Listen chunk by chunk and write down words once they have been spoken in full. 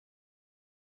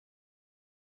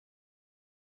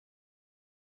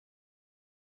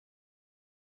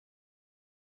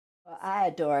Well, I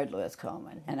adored Louis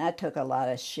Coleman, and I took a lot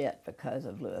of shit because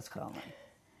of Louis Coleman.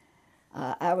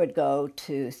 I would go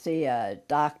to see a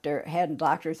doctor, had a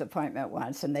doctor's appointment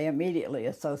once, and they immediately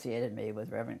associated me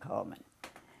with Reverend Coleman.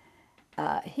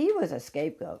 He was a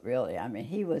scapegoat, really. I mean,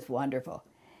 he was wonderful.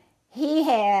 He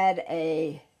had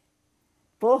a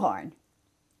bullhorn,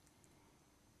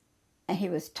 and he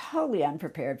was totally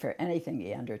unprepared for anything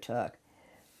he undertook.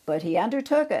 But he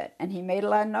undertook it, and he made a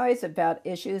lot of noise about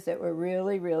issues that were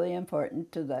really, really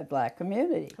important to the black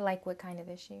community. Like what kind of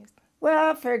issues?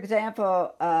 Well, for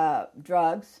example,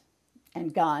 drugs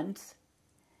and guns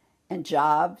and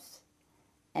jobs.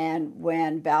 And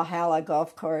when Valhalla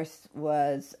Golf Course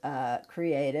was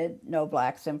created, no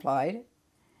blacks employed.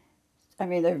 I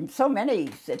mean, there are so many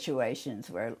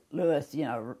situations where Louis,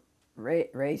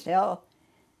 raised hell,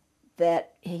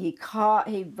 that he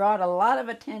brought a lot of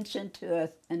attention to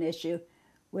an issue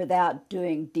without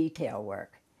doing detail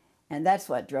work. And that's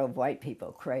what drove white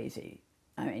people crazy.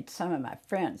 I mean, some of my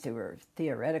friends who were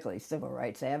theoretically civil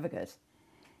rights advocates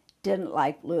didn't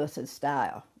like Louis's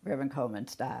style, Reverend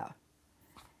Coleman's style.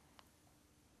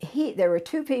 There were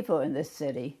two people in this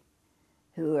city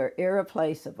who were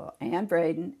irreplaceable, Ann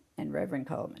Braden and Reverend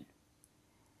Coleman.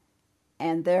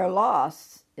 And their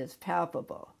loss is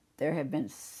palpable. There have been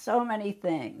so many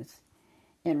things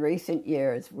in recent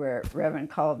years where Reverend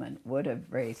Coleman would have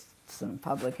raised some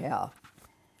public hell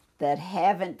that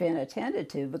haven't been attended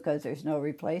to because there's no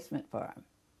replacement for him.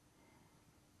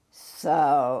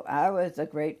 So I was a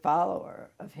great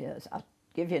follower of his. I'll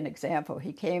give you an example.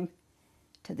 He came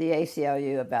to the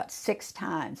ACLU about 6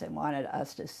 times and wanted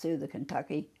us to sue the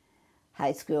Kentucky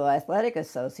High School Athletic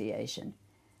Association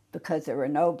because there were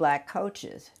no black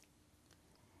coaches.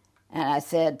 And I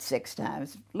said 6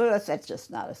 times, Louis, that's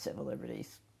just not a civil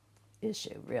liberties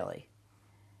issue, really.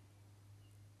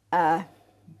 And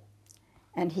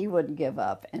he wouldn't give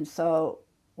up. And so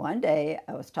one day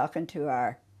I was talking to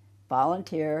our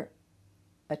volunteer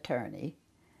attorney,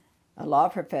 a law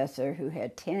professor who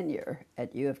had tenure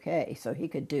at U of K, so he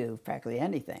could do practically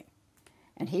anything.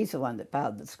 And he's the one that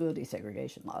filed the school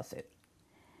desegregation lawsuit.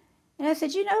 And I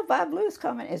said, Bob, Louis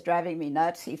Coleman is driving me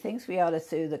nuts. He thinks we ought to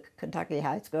sue the Kentucky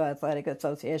High School Athletic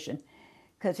Association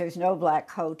because there's no black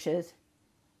coaches.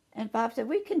 And Bob said,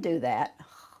 we can do that.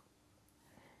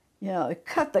 It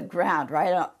cut the ground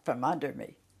right up from under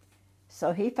me.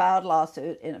 So he filed a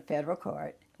lawsuit in a federal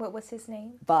court. What was his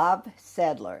name? Bob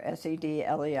Sadler,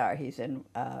 Sedler. He's in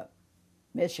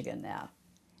Michigan now.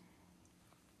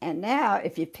 And now,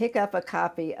 if you pick up a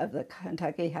copy of the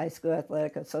Kentucky High School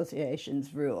Athletic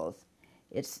Association's rules,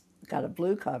 it's got a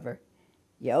blue cover.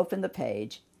 You open the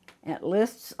page, and it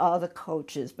lists all the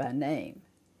coaches by name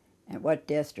and what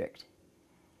district.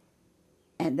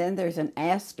 And then there's an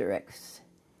asterisk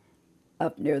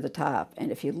up near the top.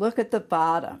 And if you look at the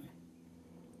bottom,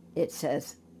 it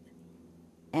says,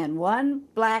 and one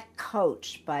black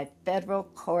coach by federal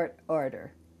court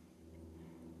order.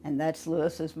 And that's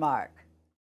Louis's mark.